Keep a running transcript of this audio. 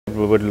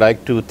we would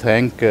like to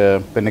thank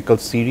Pinnacle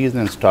Series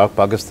and Star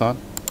Pakistan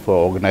for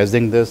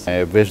organizing this.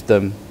 I wish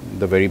them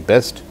the very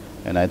best,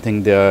 and I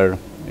think they are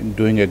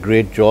doing a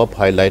great job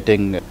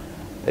highlighting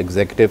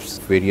executives,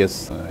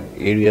 various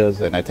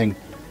areas, and I think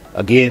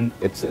again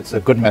it's a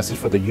good message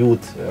for the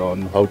youth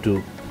on how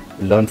to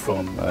learn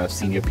from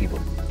senior people.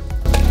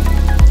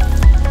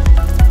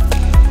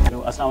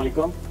 Assalamu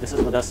alaikum. This is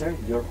Mudassir,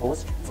 your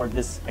host for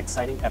this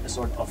exciting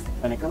episode of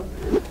Pinnacle.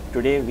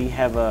 Today we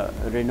have a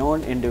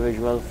renowned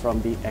individual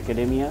from the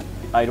academia.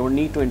 I don't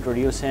need to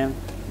introduce him.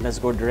 Let's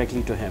go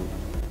directly to him.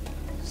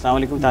 Assalamu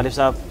alaikum, Talib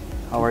Saab.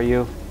 How are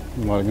you?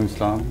 Walaikum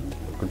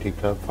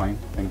Assalam. Fine,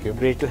 thank you.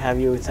 Great to have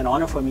you. It's an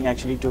honor for me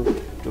actually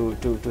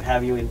to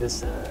have you in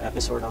this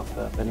episode of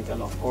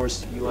Pinnacle. Of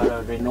course, you are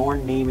a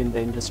renowned name in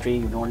the industry.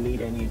 You don't need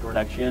any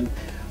introduction.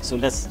 So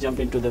let's jump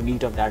into the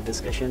meat of that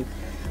discussion.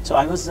 So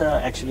I was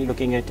actually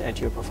looking at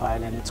your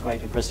profile, and it's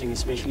quite interesting,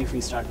 especially if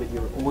we start with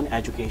your own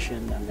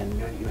education. And then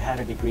you had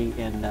a degree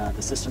in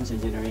the systems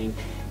engineering,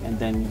 and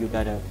then you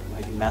got a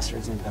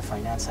master's in the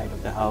finance side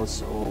of the house.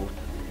 So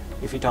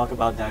if you talk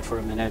about that for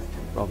a minute,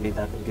 probably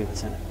that will give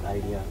us an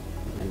idea.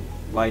 And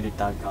why did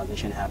that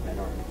transition happen,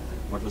 or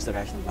what was the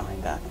rationale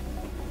behind that?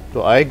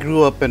 So I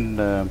grew up in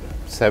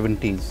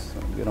 70s,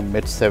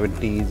 mid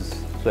 70s.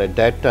 So at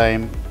that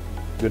time,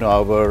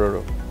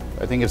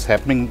 I think it's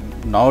happening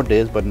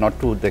nowadays, but not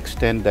to the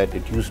extent that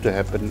it used to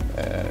happen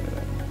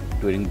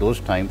during those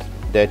times,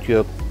 that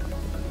your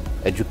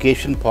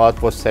education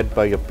path was set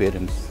by your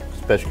parents,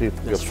 especially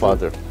your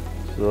father.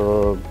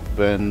 So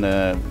when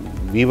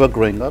we were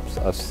growing up,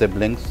 our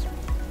siblings,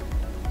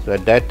 so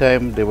at that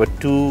time there were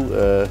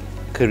two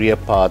career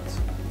paths.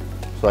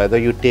 So either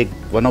you take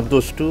one of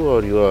those two,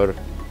 or you are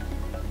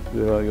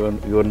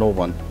no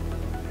one.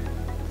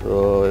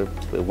 So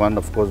one,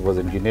 of course, was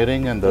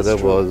engineering, and the other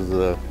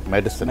was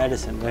medicine.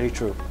 Medicine, very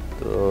true.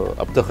 So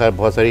अब तो खैर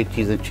बहुत सारी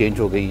चीजें change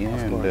हो गई हैं,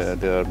 and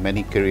there are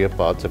many career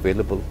paths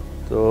available.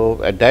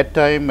 So at that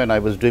time, when I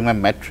was doing my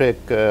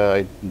metric,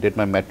 I did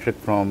my metric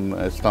from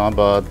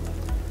Islamabad,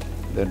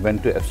 then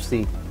went to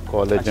FC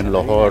College in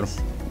Lahore. Nice.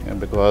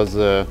 Because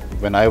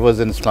when I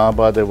was in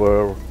Islamabad, there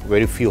were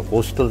very few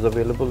hostels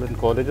available in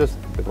colleges,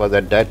 because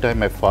at that time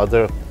my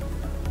father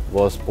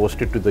was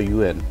posted to the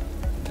UN,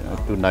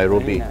 to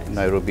Nairobi, nice.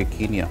 Nairobi,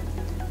 Kenya.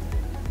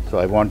 So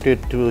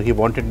he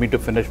wanted me to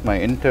finish my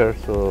inter,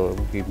 so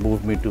he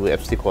moved me to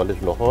FC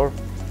College Lahore,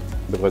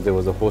 because there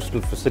was a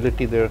hostel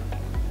facility there.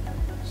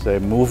 So I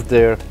moved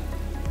there,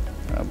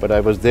 but I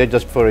was there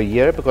just for a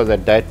year, because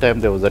at that time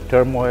there was a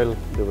turmoil.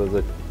 There was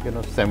a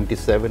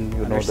 77,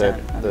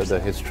 the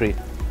history.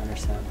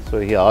 So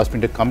he asked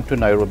me to come to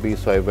Nairobi,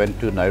 so I went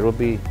to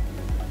Nairobi,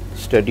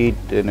 studied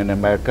in an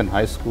American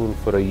high school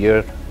for a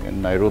year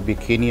in Nairobi,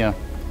 Kenya,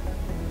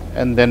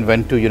 and then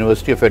went to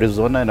University of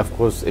Arizona, and of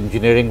course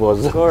engineering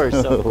was... Of course,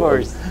 of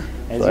course.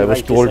 So I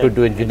was told to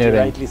do engineering.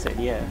 As you rightly said,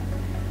 yeah.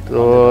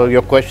 So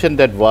your question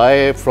that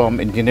why from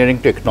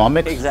engineering to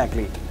economics?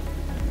 Exactly.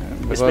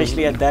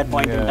 Especially at that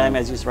point in time,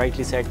 as you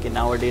rightly said,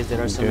 nowadays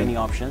there are so many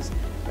options.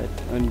 But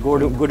in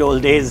good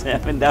old days,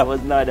 that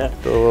was not a...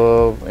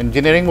 So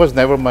engineering was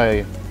never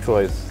my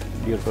choice.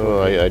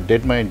 So I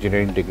did my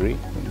engineering degree,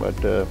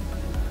 but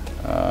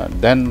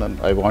then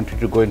I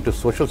wanted to go into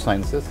social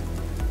sciences.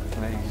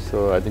 Right.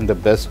 So I think the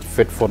best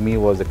fit for me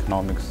was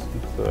economics.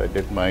 So I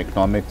did my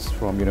economics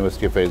from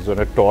University of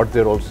Arizona, taught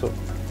there also.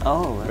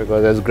 Oh. Right.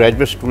 Because as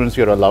graduate students,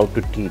 you're allowed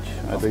to teach.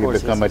 Either you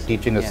become a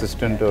teaching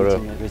assistant or a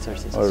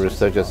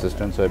research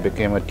assistant. So I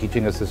became a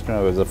teaching assistant.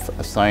 I was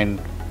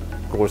assigned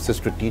courses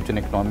to teach in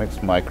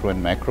economics, micro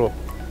and macro.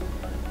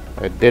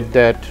 I did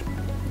that,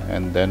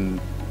 and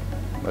then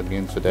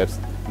again, so that's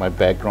my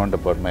background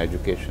about my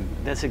education.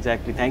 That's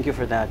exactly. Thank you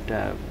for that,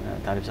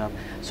 Talib Saab.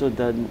 So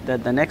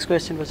the next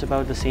question was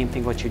about the same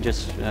thing what you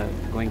just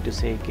going to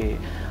say.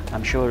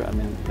 I'm sure.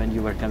 When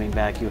you were coming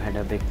back, you had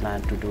a big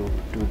plan to do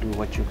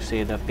what you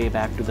say, the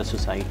payback to the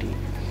society.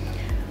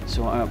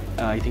 So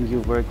I think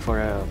you worked for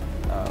a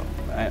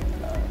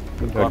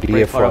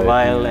corporate for a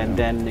while, and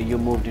then you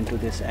moved into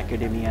this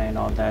academia and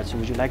all that. So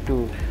would you like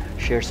to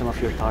share some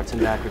of your thoughts in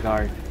that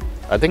regard?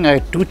 I think I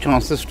had two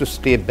chances to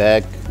stay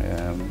back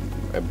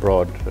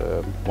abroad.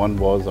 One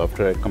was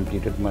after I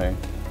completed my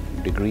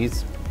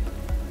degrees,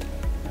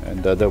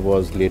 and the other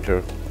was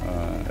later,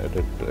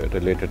 at a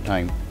later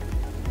time.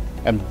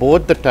 And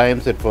both the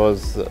times it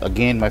was,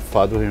 again, my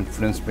father who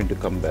influenced me to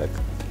come back.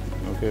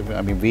 Okay,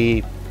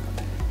 we,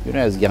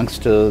 as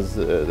youngsters,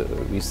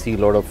 we see a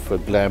lot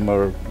of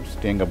glamour,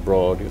 staying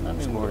abroad,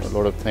 a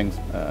lot of things.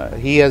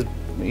 He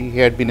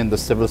had been in the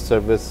civil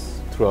service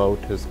throughout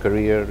his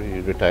career. He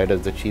retired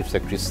as the Chief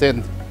Secretary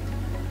Sindh.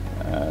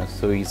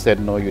 So he said,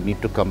 no, you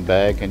need to come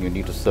back and you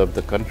need to serve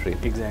the country.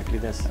 Exactly,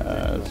 that's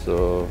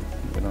so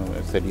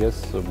I said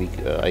yes. So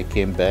I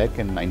came back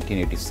in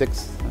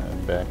 1986,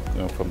 back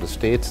from the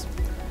States,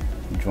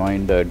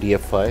 joined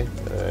DFI.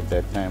 At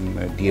that time,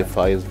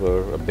 DFIs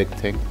were a big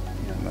thing.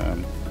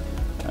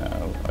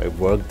 I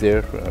worked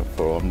there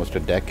for almost a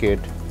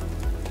decade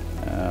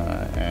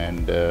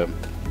and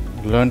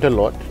learned a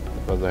lot,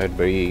 because I had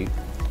very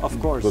Of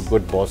course.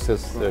 good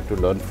bosses to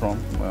learn from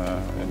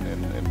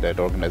in that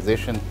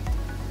organization,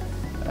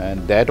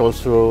 and that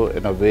also,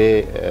 in a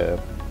way,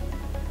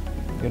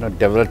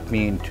 developed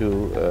me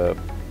into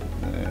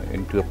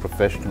a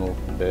professional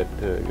that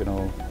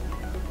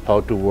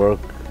how to work.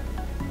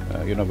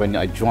 When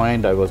I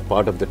joined, I was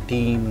part of the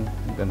team.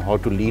 Then how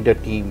to lead a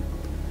team.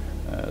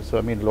 So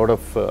I mean, a lot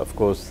of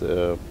course,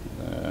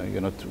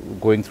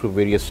 going through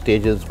various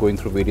stages, going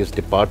through various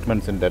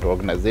departments in that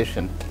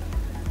organization.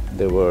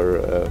 There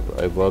were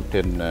I worked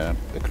in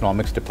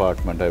economics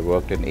department. I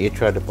worked in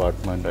HR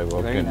department. I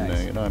worked Very in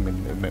nice.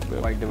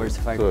 Quite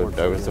diversified so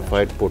portfolio.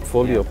 diversified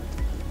portfolio.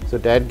 Yeah. So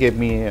that gave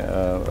me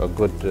a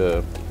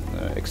good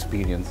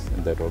experience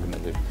in that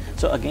organization.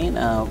 So again,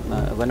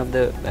 one of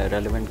the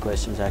relevant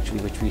questions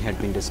actually which we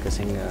had been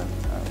discussing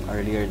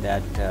earlier,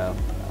 that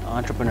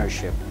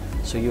entrepreneurship.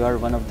 So you are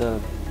one of the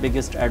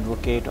biggest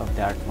advocate of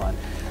that one.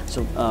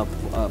 So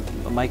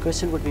my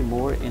question would be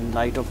more in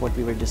light of what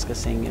we were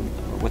discussing and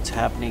what's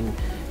happening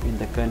in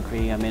the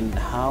country. I mean,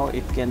 how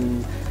it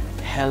can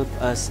help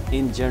us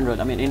in general.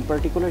 I mean, in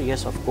particular,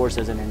 yes, of course,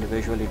 as an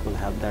individual, it will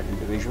help that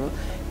individual,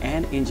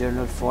 and in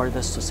general for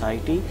the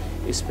society,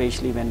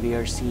 especially when we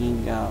are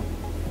seeing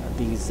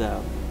these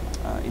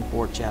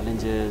import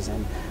challenges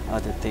and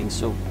other things.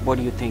 So what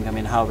do you think? I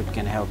mean, how it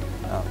can help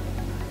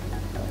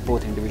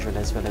both individual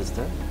as well as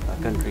the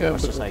country or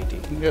society?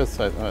 Yes,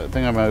 I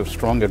think I'm a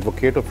strong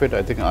advocate of it.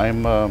 I think I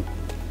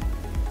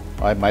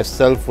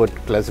myself would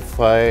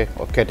classify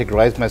or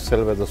categorize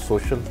myself as a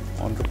social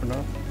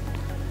entrepreneur.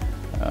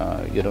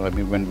 I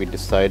mean, when we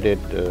decided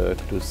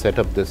to set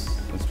up this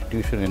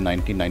institution in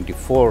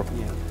 1994,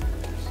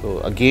 so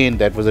again,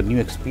 that was a new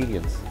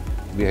experience.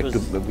 We had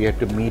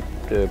to meet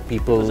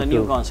people. It was a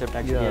new concept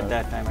actually at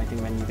that time. I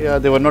think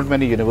when there were not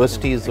many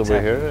universities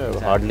over here.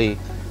 Exactly. Hardly.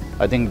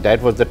 I think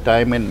that was the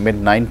time in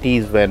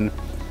mid-90s when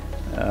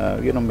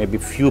maybe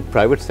few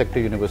private sector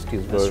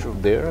universities were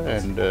there,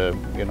 and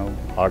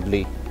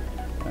hardly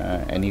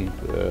any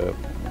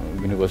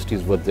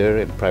universities were there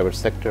in private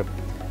sector.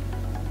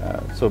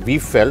 So we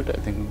felt, I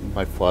think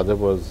my father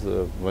was,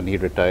 when he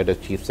retired as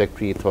chief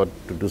secretary, he thought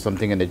to do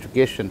something in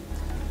education.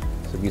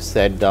 So we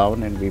sat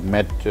down and we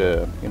met,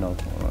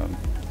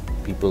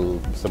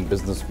 people, some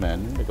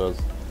businessmen, because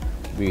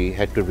we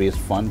had to raise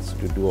funds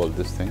to do all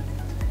this thing.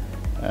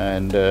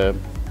 And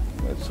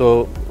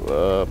so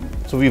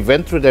we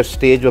went through that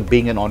stage of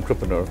being an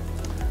entrepreneur.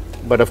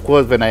 But of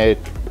course, when I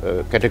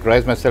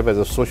categorize myself as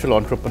a social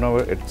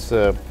entrepreneur, it's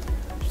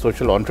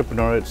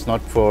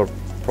not for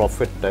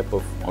profit type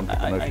of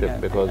entrepreneurship,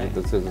 because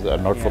this is a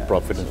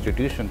not-for-profit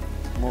institution.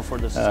 More for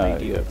the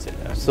society.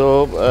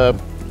 So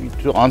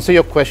to answer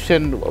your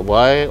question,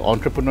 why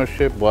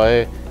entrepreneurship,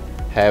 why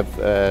have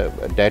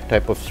that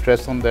type of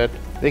stress on that?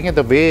 I think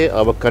the way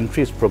our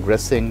country is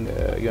progressing,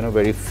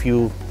 very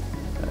few,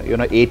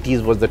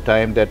 80s was the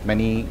time that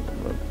many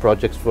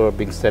projects were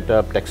being set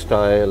up,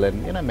 textile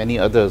and many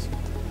others.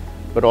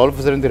 But all of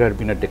a sudden there had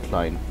been a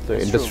decline. So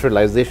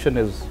industrialization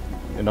is,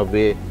 in a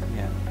way,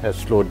 has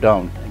slowed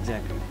down.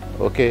 Exactly.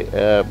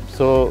 Okay,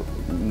 so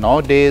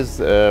nowadays,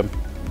 there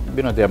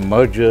are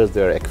mergers,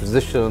 there are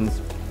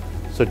acquisitions,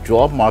 so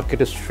job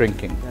market is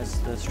shrinking.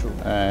 That's true.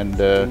 And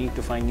we need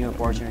to find new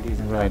opportunities.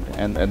 Right,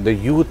 and the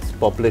youth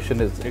population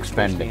is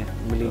expanding.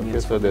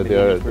 Millennials, so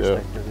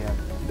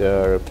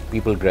there are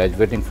people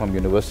graduating from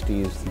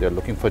universities, they are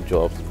looking for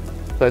jobs.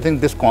 So I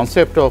think this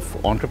concept of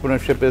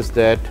entrepreneurship is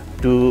that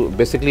to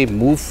basically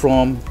move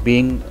from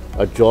being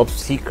a job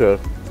seeker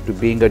to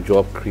being a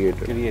job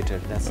creator.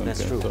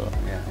 That's true. So,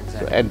 exactly.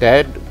 So, and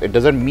that, it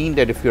doesn't mean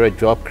that if you're a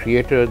job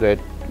creator that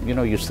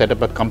you set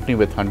up a company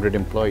with 100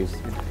 employees.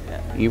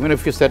 Even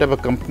if you set up a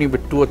company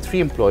with 2 or 3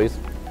 employees,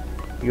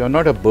 you are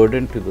not a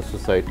burden to the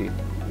society.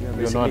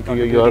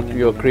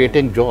 You're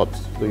creating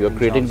jobs. So you're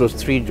creating those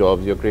 3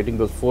 jobs, you're creating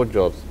those 4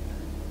 jobs.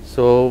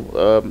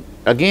 So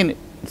again,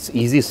 it's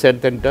easy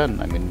said than done.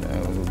 I mean,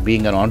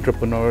 being an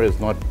entrepreneur is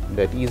not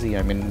that easy.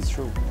 I mean,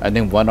 I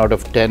think 1 out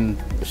of 10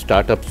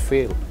 startups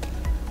fail.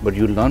 But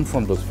you learn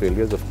from those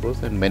failures, of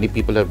course, and many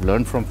people have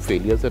learned from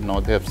failures and now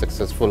they have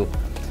successful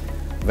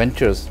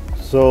ventures.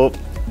 So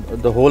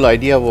the whole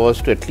idea was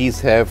to at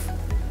least have,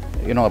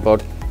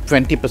 about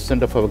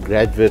 20% of our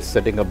graduates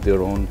setting up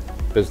their own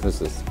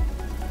businesses.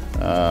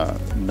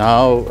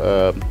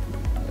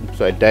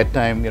 So at that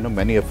time,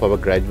 many of our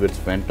graduates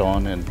went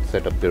on and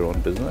set up their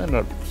own business,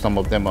 and some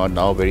of them are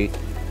now very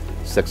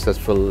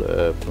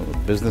successful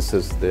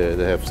businesses.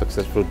 They have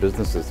successful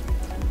businesses.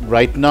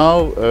 Right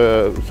now,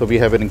 so we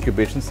have an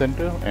incubation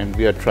center, and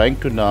we are trying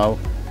to now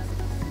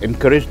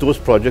encourage those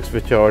projects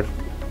which are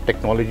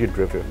technology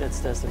driven. That's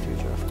the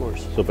future, of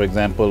course. So, for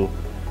example,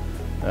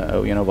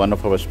 one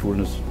of our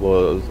students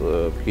was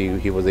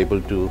he was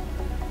able to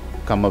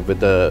come up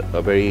with a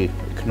very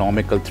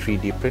economical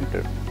 3D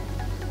printer.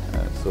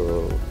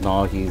 So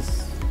now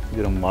he's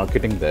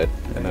marketing that,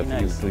 and I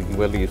think he's doing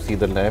well. You see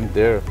the lamp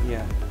there.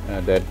 Yeah.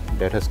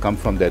 That has come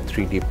from that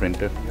 3D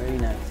printer. Very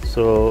nice.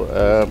 So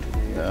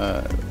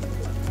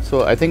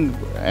so I think,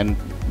 and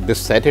this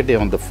Saturday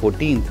on the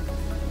 14th,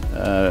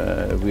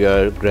 we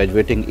are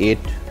graduating 8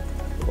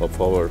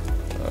 of our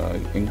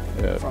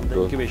from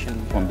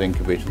the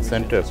incubation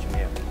center. system,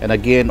 yeah. And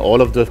again,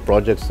 all of those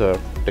projects are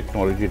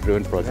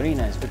technology-driven projects. Very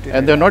nice. Good to And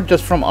hear they're that. not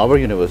just from our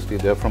university;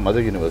 they're from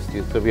other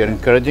universities. So we are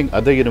encouraging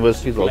other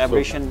universities also,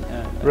 Collaboration.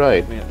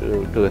 right,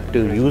 Yeah.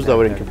 to use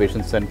our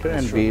incubation center.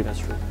 That's And true, that's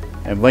true.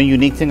 and one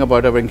unique thing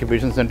about our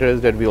incubation center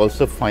is that we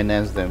also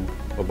finance them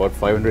for about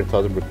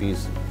 500,000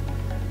 rupees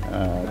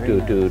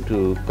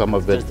to come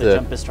up Just with the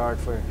jump start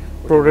for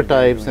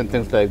prototypes and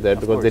things like that,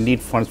 Of because they course.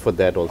 need funds for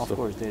that also. Of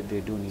course,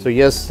 they do need. So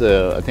yes,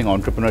 I think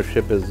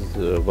entrepreneurship is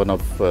one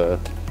of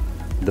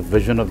the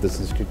vision of this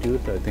institute.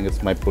 I think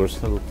it's my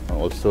personal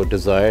also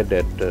desire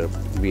that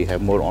we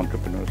have more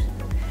entrepreneurs.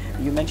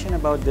 You mentioned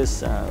about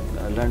this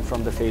learn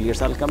from the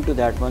failures. I'll come to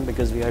that one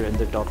because we are in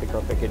the topic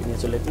of academia.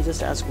 So let me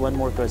just ask one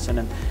more question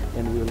and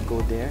then we will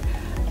go there.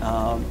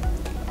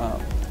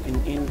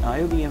 In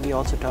IoBM, we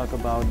also talk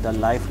about the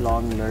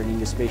lifelong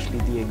learning, especially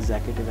the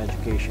executive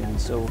education.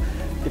 So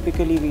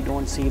typically we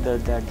don't see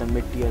that the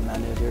mid-tier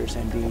managers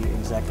and the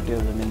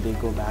executives, I mean, they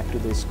go back to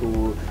the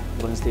school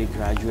once they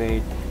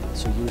graduate.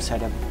 So you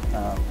set up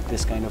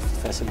this kind of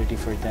facility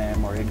for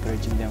them or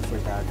encouraging them for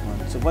that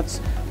one. So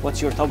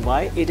what's your thought?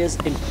 Why it is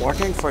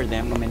important for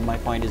them? I mean, my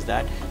point is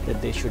that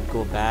they should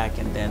go back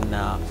and then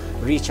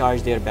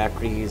recharge their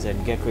batteries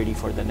and get ready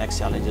for the next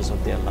challenges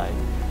of their life.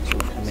 So,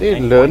 I mean, See,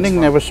 any learning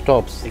points never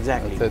stops.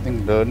 Exactly. I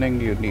think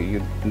learning,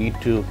 you need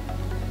to,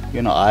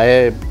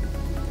 I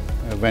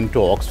went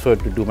to Oxford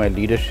to do my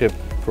leadership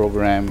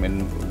program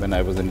when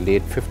I was in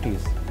late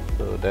 50s.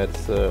 So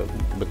that's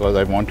because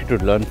I wanted to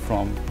learn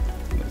from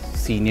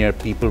senior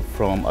people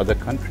from other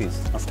countries.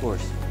 Of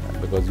course.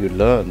 Because you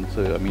learn,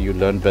 so I mean, you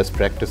learn best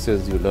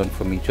practices, you learn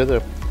from each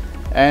other.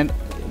 And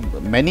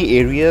many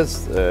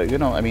areas,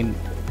 I mean,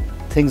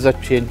 things are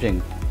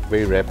changing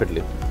very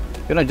rapidly.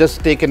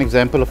 Just take an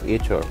example of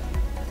HR.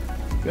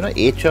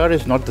 HR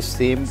is not the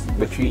same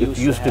which it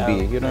used to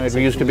be. It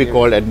used to be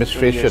called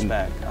administration.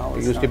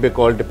 It used to be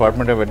called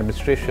Department of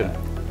Administration.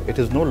 It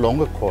is no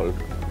longer called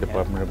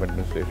Department of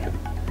Administration.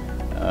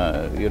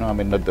 I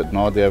mean,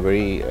 now they are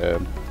very,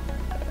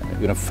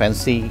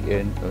 fancy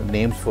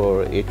names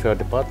for HR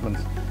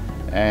departments.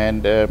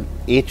 And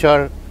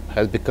HR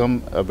has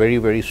become a very,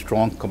 very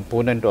strong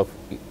component of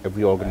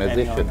every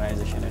organization.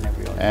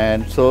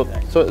 And so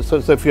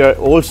if you are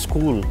old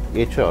school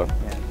HR,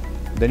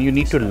 then you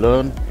need to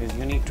learn.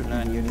 You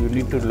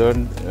need to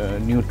learn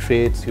new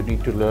traits. You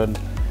need to learn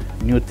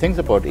new things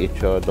about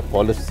HR, the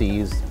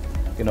policies,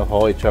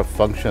 how HR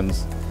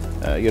functions,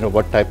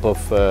 what type of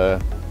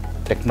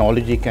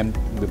technology can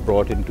be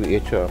brought into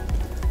HR.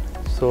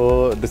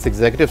 So this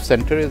executive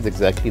center is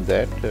exactly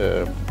that.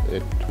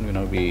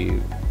 We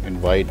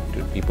invite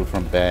people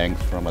from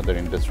banks, from other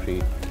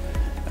industry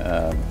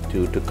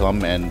to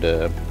come and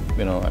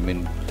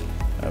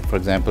for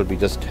example, we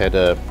just had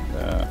a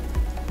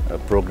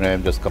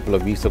program just a couple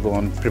of weeks ago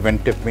on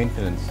preventive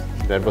maintenance.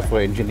 That was for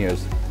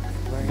engineers.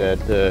 That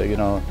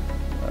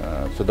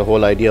so the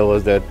whole idea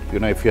was that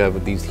if you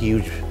have these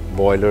huge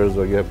boilers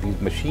or you have these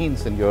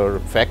machines in your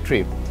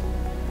factory,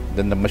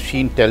 then the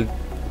machine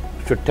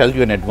should tell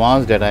you in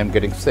advance that I'm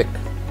getting sick.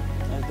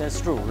 That's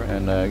true, right?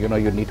 And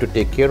you need to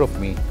take care of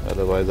me,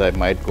 otherwise I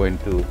might go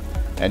into.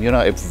 And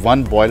if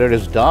one boiler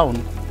is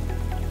down,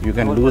 you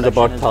can lose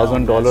about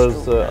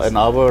 $1,000 an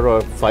hour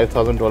or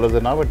 $5,000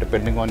 an hour,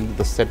 depending on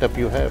the setup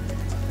you have.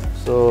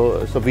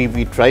 So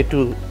we try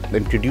to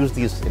introduce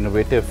these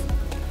innovative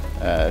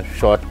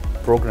short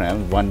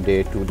programs, 1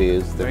 day, 2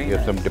 days. Then we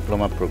have some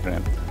diploma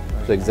program.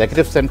 So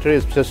Executive Center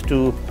is just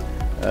to,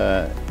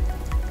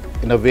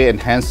 in a way,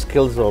 enhance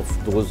skills of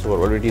those who are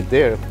already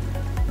there,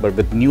 but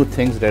with new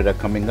things that are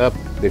coming up,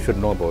 they should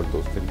know about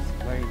those things.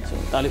 Right. So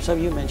Talib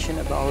Sahib, you mentioned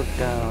about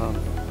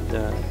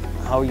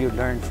how you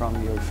learned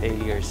from your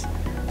failures.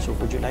 So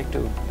would you like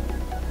to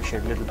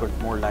shed a little bit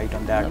more light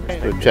on that?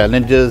 With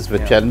challenges,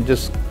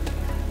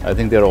 I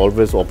think there are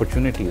always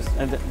opportunities.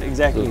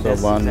 Exactly. So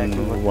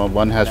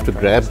one has to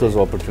grab those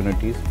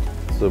opportunities.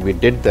 So we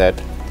did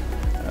that.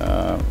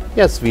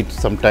 Yes, we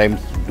sometimes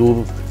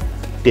do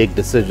take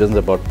decisions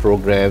about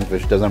programs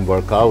which doesn't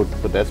work out,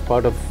 but that's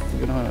part of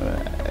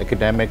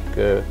academic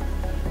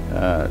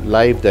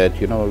life, that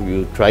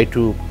you try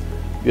to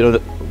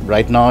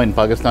right now in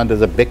Pakistan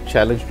there's a big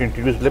challenge to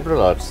introduce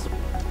liberal arts.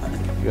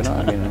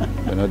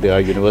 There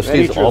are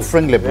universities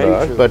offering liberal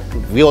arts, but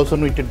we also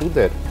need to do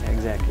that.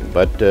 Exactly.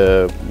 But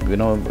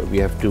we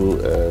have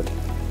to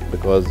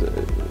because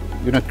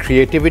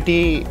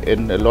creativity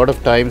in a lot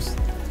of times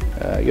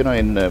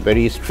in a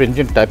very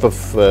stringent type of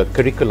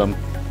curriculum,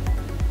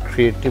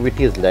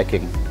 creativity is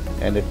lacking,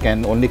 and it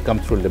can only come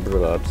through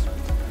liberal arts.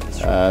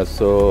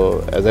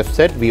 So as I've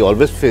said, we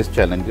always face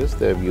challenges.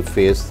 You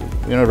face,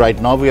 right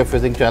now we are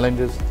facing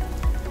challenges,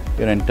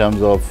 in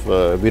terms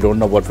of we don't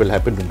know what will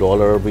happen to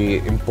dollar. We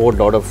import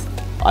a lot of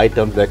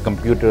items like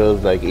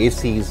computers, like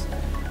ACs,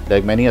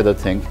 like many other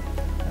things.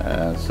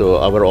 So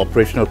our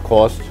operational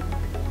cost,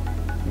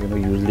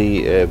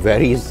 usually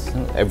varies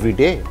every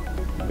day,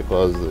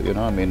 because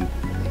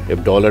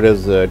If dollar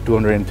is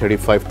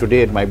 235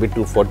 today, it might be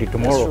 240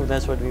 tomorrow. That's true.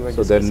 That's what we were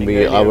so discussing then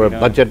earlier, our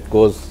budget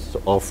goes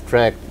off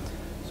track.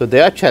 So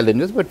there are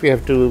challenges, but we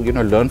have to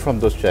learn from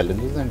those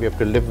challenges, and we have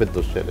to live with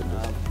those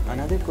challenges.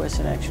 Another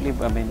question, actually,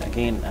 I mean,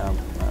 again,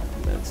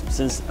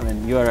 since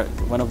you are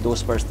one of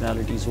those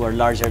personalities who are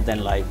larger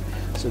than life,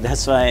 so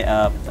that's why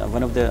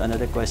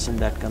another question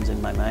that comes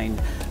in my mind.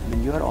 I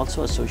mean, you are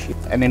also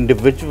associated. An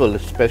individual,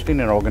 especially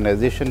in an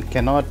organization,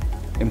 cannot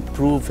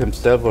improve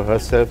himself or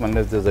herself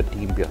unless there's a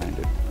team behind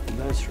it.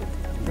 That's true.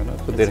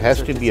 So there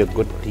has to be a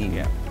good team.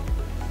 Yeah.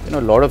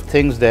 A lot of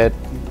things that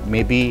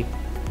maybe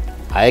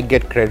I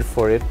get credit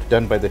for it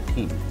done by the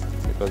team,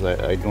 because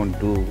I don't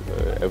do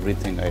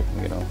everything.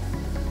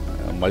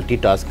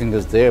 Multitasking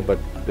is there, but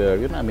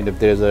I mean, if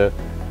there's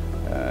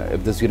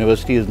if this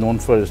university is known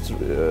for its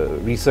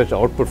research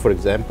output, for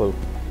example,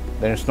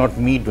 then it's not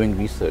me doing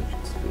research.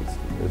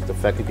 It's the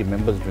faculty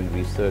members doing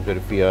research. Or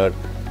if we are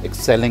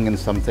excelling in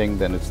something,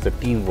 then it's the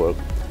teamwork.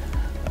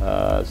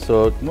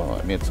 So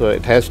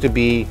it has to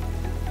be,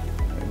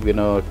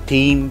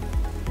 team,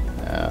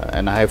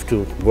 and I have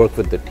to work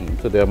with the team.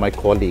 So they are my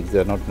colleagues. They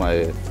are not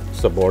my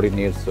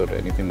subordinates or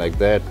anything like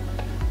that.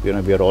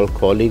 We are all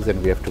colleagues,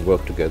 and we have to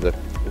work together.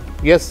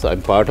 Yes,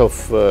 I'm part of,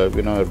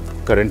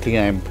 currently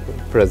I'm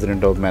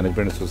President of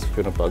Management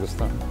Association of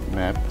Pakistan,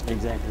 MAP.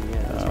 Exactly,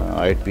 yeah.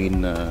 I've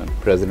been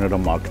President of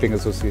Marketing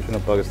Association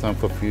of Pakistan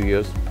for a few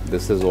years.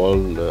 This is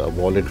all a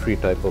voluntary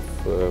type of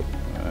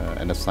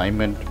an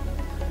assignment,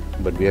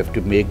 but we have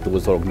to make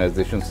those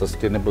organizations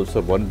sustainable.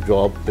 So one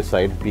job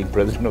besides being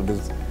President of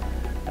this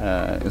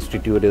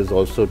institute is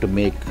also to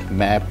make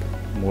MAP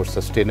more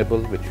sustainable,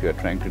 which we are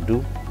trying to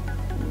do.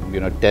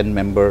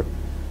 10-member,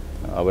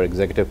 our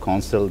executive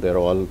council, they're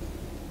all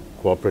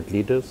corporate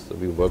leaders, so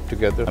we work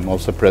together. I'm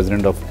also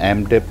president of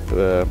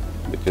AMDIP,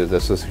 which is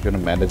Association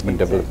of Management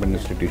Development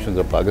Institutions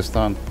of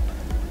Pakistan.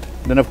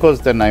 Then of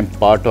course, I'm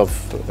part of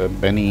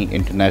many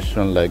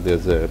international, like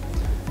there's a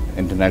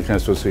International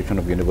Association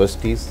of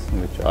Universities,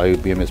 which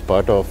IoBM is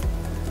part of,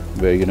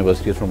 where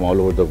universities from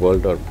all over the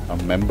world are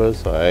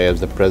members. So I,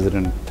 as the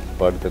president,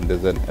 then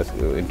there's an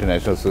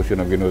International Association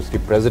of University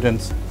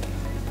Presidents,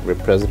 where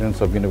presidents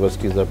of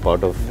universities are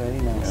part of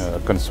a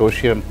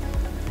consortium.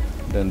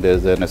 Then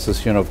there's an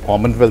association of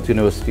Commonwealth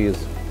universities,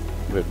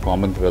 where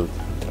Commonwealth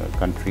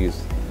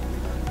countries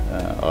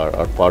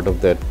are part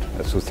of that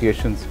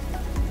associations.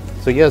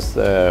 So yes,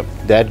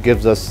 that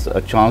gives us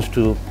a chance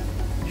to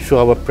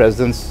show our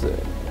presence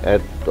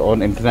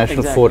on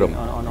international forum.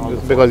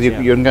 Because you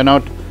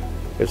cannot,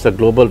 it's a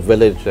global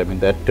village. I mean,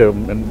 that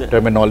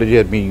terminology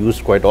has been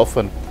used quite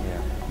often.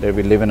 That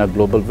we live in a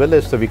global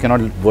village, so we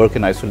cannot work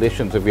in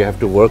isolation. So we have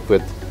to work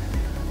with,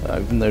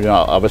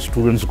 our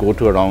students go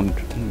to around,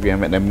 we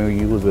have an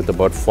MOUs with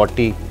about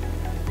 40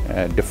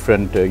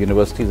 different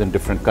universities in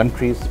different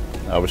countries.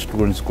 Our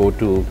students go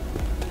to,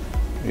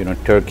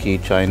 Turkey,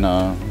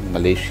 China,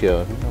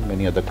 Malaysia,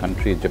 many other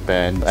countries,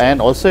 Japan.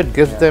 And also it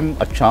gives them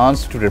a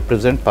chance to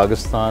represent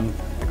Pakistan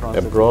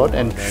abroad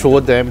and show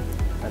them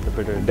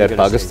that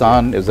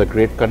Pakistan is a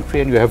great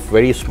country, and you have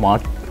very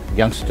smart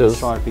youngsters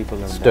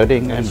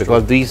studying, and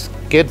because these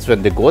kids,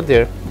 when they go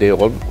there, they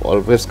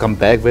always come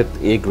back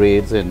with A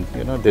grades, and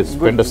they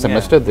spend a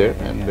semester there,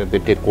 and they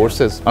take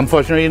courses.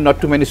 Unfortunately, not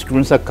too many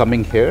students are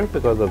coming here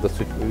because of the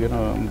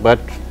but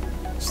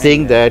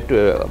saying that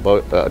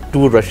about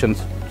 2 Russian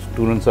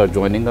students are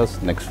joining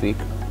us next week.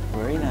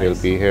 Very nice.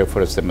 They'll be here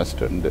for a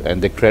semester,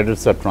 and the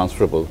credits are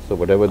transferable. So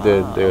whatever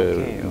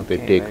they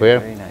take here,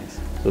 very nice.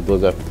 So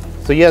those are.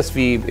 So yes,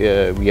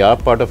 we are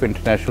part of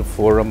international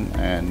forum,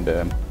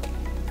 and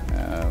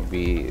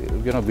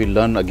we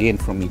learn again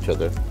from each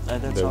other.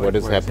 What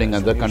is happening in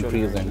other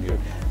countries.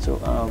 So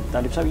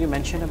Talib Sahib, you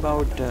mentioned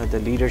about the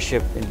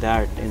leadership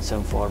in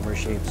some form or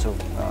shape. So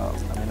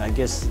I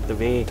guess the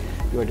way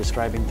you are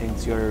describing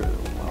things, you're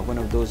one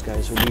of those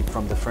guys who lead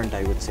from the front,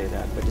 I would say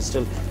that. But it's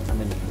still,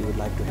 we would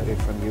like to hear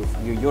it from you,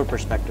 your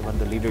perspective on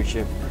the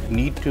leadership. You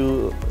need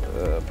to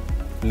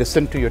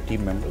listen to your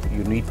team members.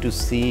 You need to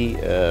see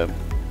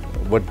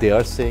what they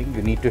are saying.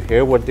 You need to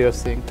hear what they are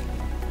saying.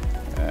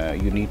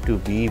 You need to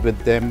be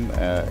with them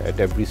at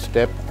every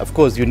step. Of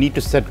course, you need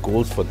to set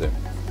goals for them.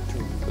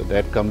 So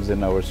that comes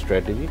in our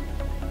strategy.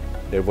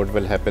 What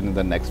will happen in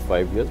the next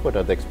 5 years? What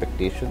are the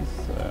expectations?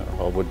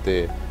 How would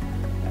they?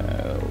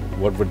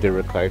 What would they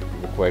required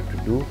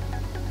to do?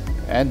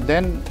 And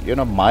then,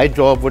 my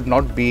job would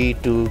not be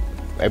to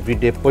every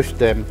day push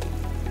them,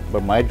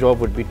 but my job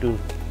would be to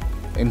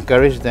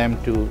encourage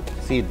them to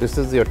see this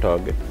is your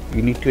target.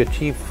 You need to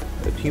achieve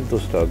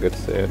those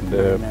targets, and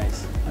very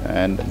nice.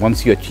 And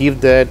once you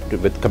achieve that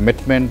with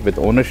commitment, with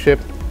ownership,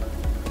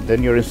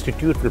 then your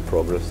institute will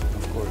progress.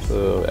 Of course.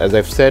 So as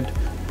I've said,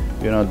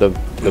 the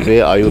way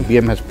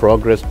IoBM has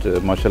progressed,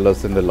 mashallah,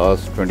 in the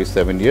last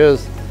 27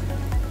 years,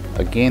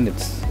 again,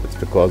 it's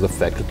because of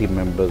faculty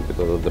members,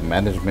 because of the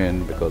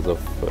management, because of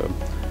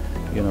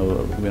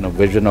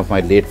vision of my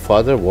late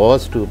father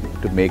was to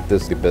make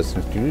this the best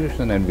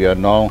institution, and we are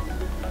now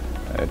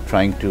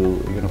trying to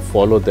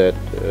follow that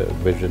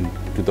vision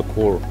to the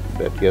core.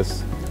 That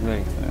yes,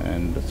 Right.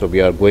 And so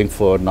we are going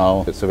for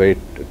now, it's a very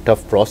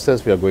tough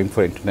process. We are going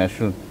for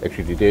international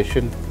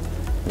accreditation,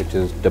 which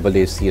is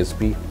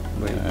AACSB,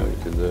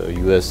 which is a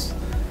US.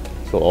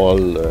 So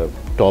all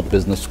top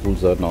business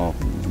schools are now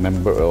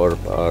member or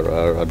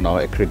are now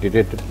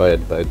accredited by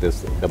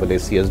this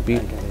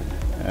AACSB.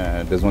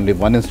 There's only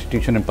one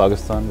institution in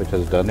Pakistan which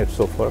has done it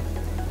so far.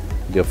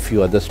 There are a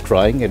few others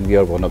trying, and we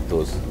are one of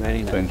those.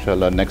 Very nice. So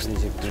inshallah, next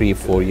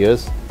 3-4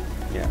 years,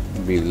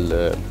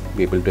 we'll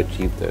be able to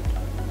achieve that.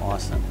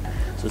 Awesome.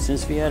 So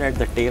since we are at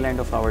the tail end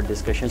of our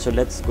discussion, so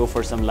let's go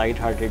for some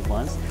light-hearted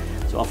ones.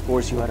 So of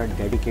course, you are a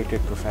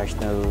dedicated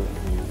professional,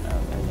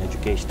 an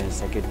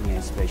educationist,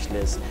 academia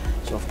specialist.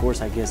 So of course,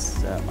 I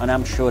guess, and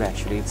I'm sure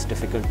actually it's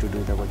difficult to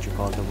do the what you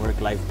call the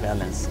work-life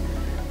balance.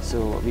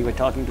 So we were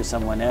talking to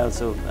someone else.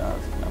 So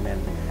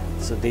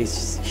so they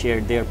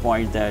shared their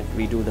point that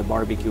we do the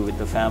barbecue with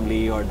the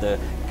family or the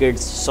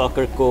kids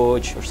soccer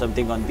coach or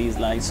something on these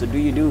lines. So do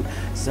you do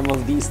some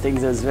of these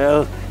things as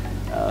well?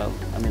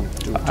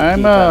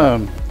 I'm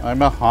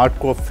a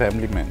hardcore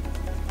family man.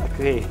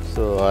 Okay.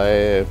 So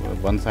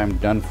once I'm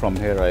done from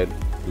here, I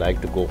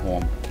like to go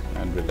home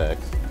and relax.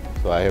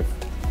 So I have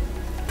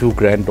 2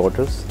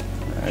 granddaughters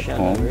at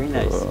home. Very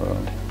nice.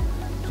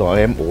 So I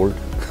am old.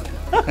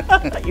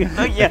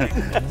 Yeah.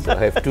 So I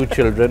have 2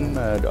 children,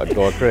 a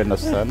daughter and a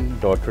son.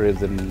 Daughter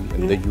is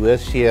in the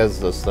US. She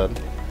has a son.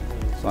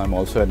 So I'm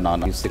also a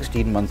nana. He's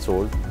 16 months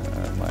old,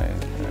 my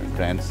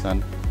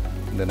grandson.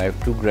 And then I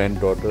have 2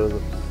 granddaughters.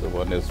 So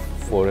one is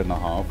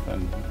 4.5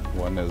 and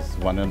one is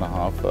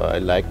 1.5. I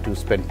like to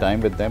spend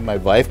time with them. My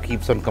wife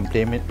keeps on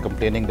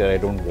complaining that I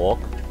don't walk.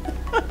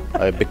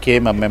 I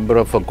became a member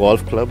of a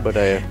golf club, but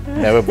I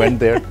never went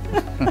there.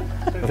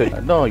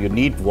 No, you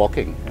need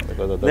walking.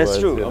 Because otherwise, that's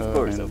true, of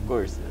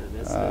course.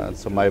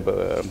 So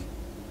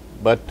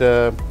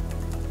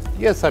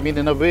yes, I mean,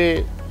 in a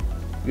way,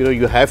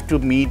 you have to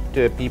meet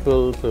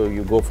people. So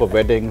you go for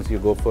weddings, you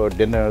go for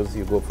dinners,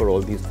 you go for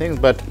all these things.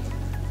 But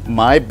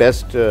my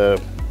best, as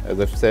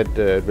I've said,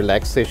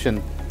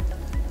 relaxation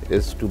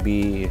is to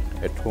be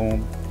at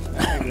home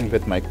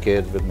with my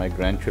kids, with my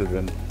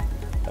grandchildren.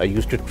 I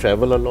used to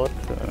travel a lot.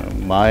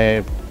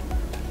 My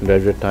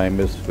leisure time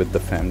is with the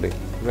family.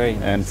 Very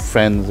nice. And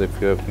friends.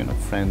 If you have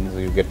friends,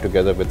 you get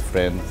together with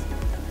friends,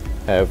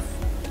 have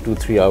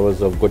 2-3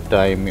 hours of good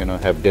time,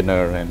 have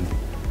dinner and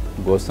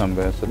go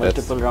somewhere. So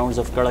multiple rounds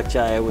of kadak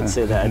chai, I would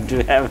say that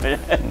to have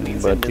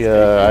but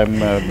yeah,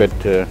 I'm a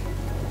bit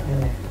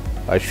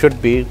I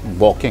should be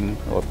walking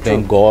or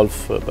playing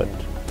golf, but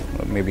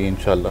maybe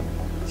inshallah.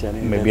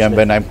 Maybe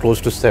when I'm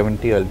close to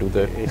 70, I'll do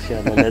that.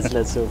 Inshallah,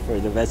 let's hope for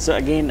the best. So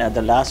again,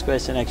 the last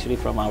question actually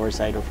from our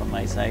side or from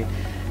my side.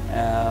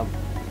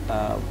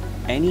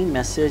 Any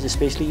message,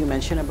 especially you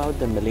mentioned about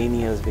the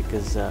millennials,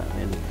 because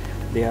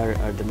they are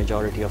the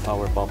majority of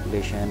our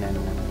population, and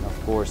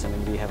of course,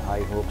 we have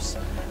high hopes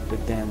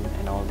with them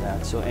and all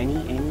that. So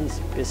any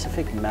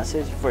specific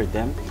message for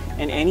them,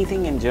 and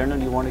anything in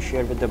general you want to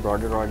share with the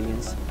broader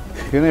audience?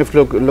 If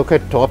you look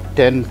at top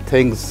 10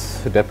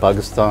 things that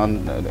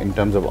Pakistan in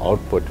terms of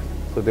output,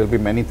 so there'll be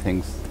many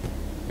things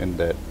in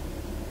that.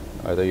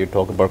 Either you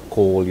talk about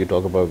coal, you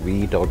talk about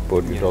wheat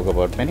output, you talk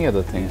about many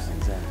other things. Yeah,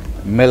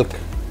 exactly. Milk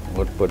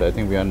output, I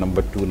think we are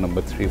number 2,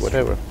 number 3,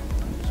 whatever.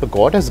 So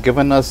God has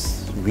given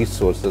us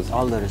resources.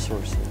 All the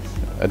resources.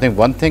 I think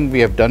one thing we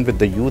have done with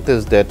the youth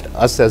is that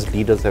us as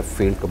leaders have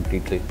failed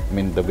completely. I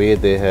mean, the way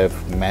they have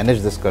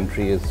managed this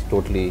country is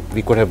totally,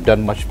 we could have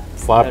done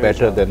far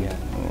better than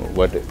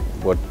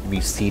what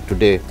we see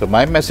today. So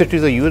my message to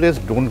the youth is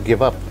don't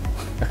give up.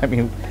 I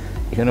mean,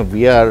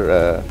 we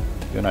are,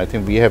 I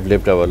think we have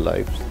lived our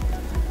lives.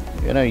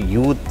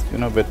 Youth,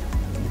 with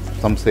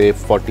some say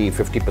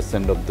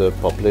 40-50% of the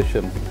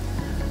population,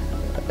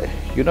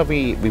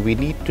 we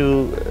need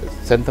to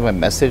send them a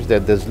message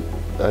that there's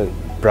a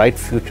bright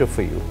future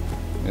for you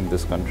in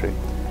this country.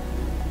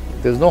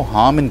 There's no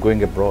harm in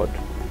going abroad.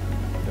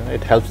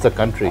 It helps the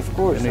country. Of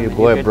course. You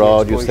go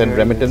abroad, you send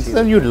remittances,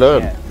 and you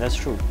learn. Yeah, that's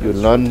true. You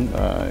learn,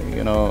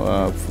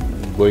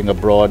 going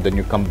abroad, then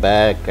you come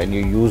back and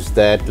you use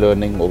that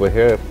learning over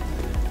here.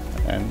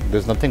 And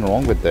there's nothing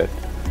wrong with that.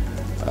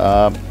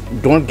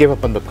 Don't give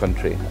up on the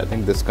country. I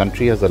think this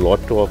country has a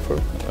lot to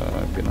offer.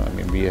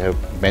 We have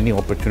many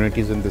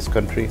opportunities in this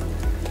country.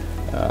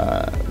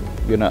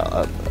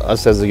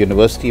 Us as a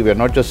university, we are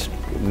not just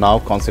now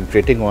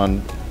concentrating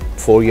on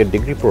 4-year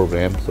degree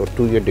programs or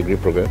 2-year degree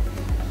programs.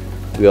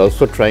 We are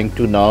also trying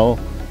to now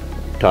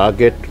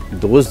target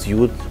those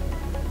youth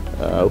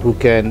who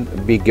can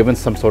be given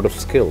some sort of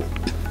skill.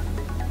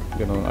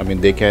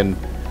 They can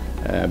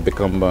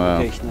become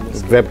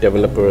web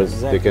developers.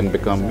 Exactly, they can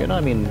become,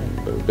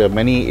 there are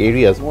many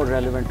areas. More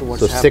relevant to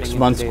what's so happening 6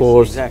 months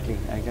course. Exactly.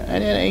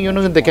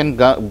 And they can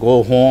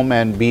go home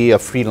and be a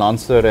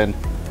freelancer and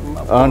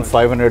earn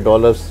 $500,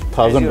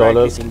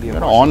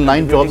 $1,000.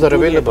 Online jobs are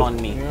available.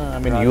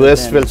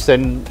 US will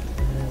send.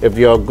 If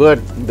you are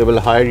good, they will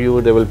hire you.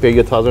 They will pay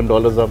you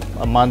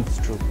 $1,000 a month. It's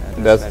true.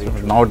 That's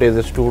nowadays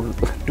it's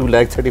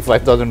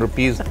 2,35,000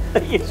 rupees.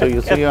 So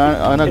you see, you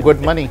earn a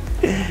good money.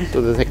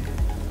 So the thing,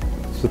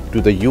 so to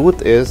the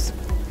youth is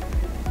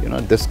you know,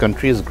 this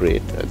country is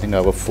great. I think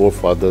our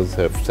forefathers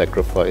have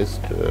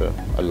sacrificed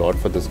a lot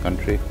for this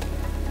country.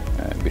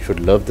 We should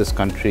love this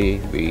country.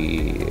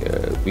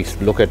 We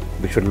should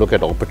look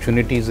at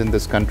opportunities in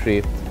this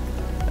country.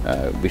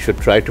 We should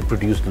try to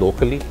produce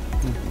locally,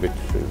 which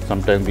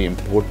sometimes we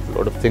import a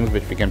lot of things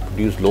which we can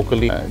produce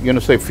locally. You know,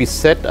 so if we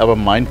set our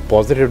mind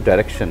positive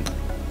direction,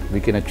 we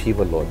can achieve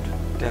a lot.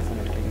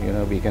 Definitely. You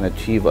know, we can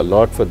achieve a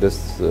lot for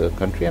this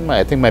country. And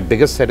I think my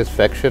biggest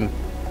satisfaction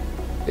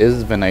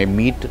is when I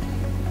meet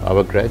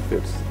our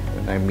graduates,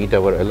 when I meet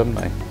our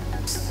alumni.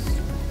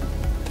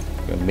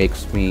 It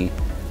makes me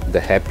the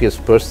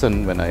happiest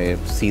person when I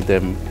see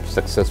them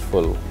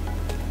successful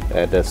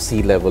at a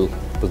C-level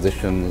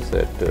positions,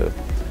 at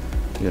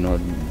you know,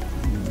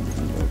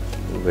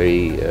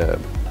 very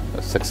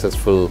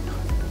successful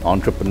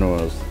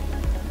entrepreneurs,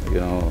 you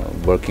know,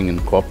 working in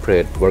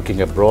corporate,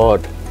 working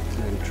abroad.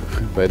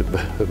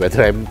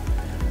 Whether I'm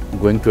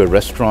going to a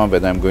restaurant,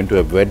 whether I'm going to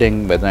a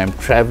wedding, whether I'm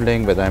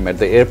traveling, whether I'm at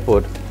the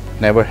airport,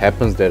 never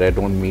happens that I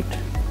don't meet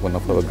one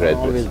of our graduates.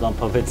 Always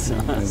bump of it.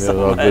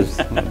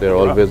 They're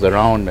always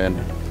around, and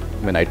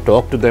when I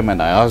talk to them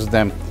and I ask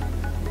them,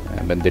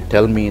 and when they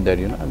tell me that,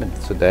 you know, I mean,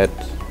 so that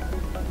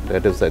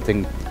is, I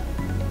think,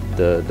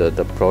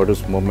 the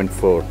proudest moment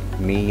for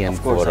me and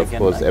for, of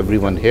course,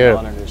 everyone here,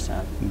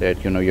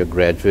 that, you know, your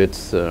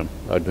graduates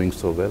are doing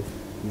so well.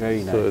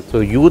 Very nice. So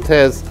youth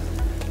has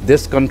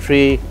this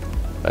country.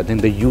 I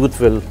think the youth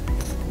will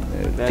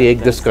take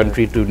this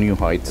country to new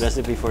heights.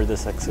 Recipe for the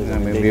success. I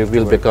mean, we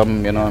will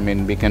become, you know, I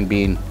mean, we can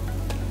be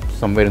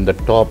somewhere in the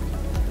top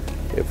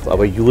if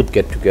our youth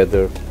get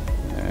together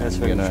and,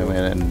 you know,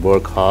 and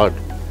work hard.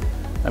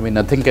 I mean,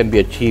 nothing can be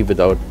achieved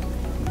without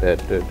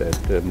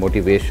that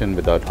motivation,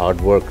 without hard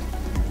work.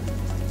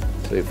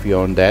 So if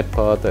you're on that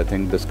path, I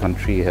think this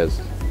country has,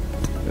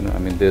 you know, I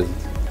mean, there's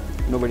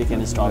nobody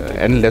can stop it.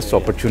 Endless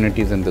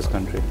opportunities in this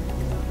country.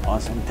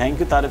 Awesome. Thank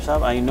you, Talib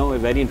Saab. I know a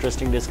very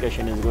interesting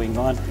discussion is going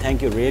on.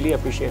 Thank you. Really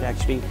appreciate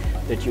actually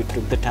that you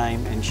took the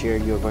time and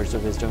shared your words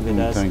of wisdom with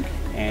us. Thank you.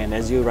 And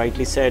as you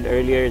rightly said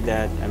earlier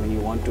that, I mean, you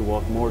want to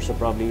walk more, so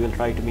probably you will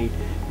try to meet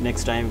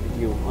next time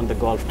you on the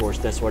golf course.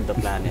 That's what the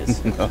plan is.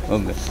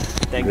 Okay.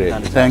 Thank Great. you,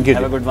 Talib Saab. Thank you.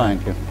 Have a good one.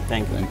 Thank you.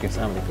 Thank you. Thank you.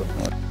 Assalamu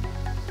alaikum.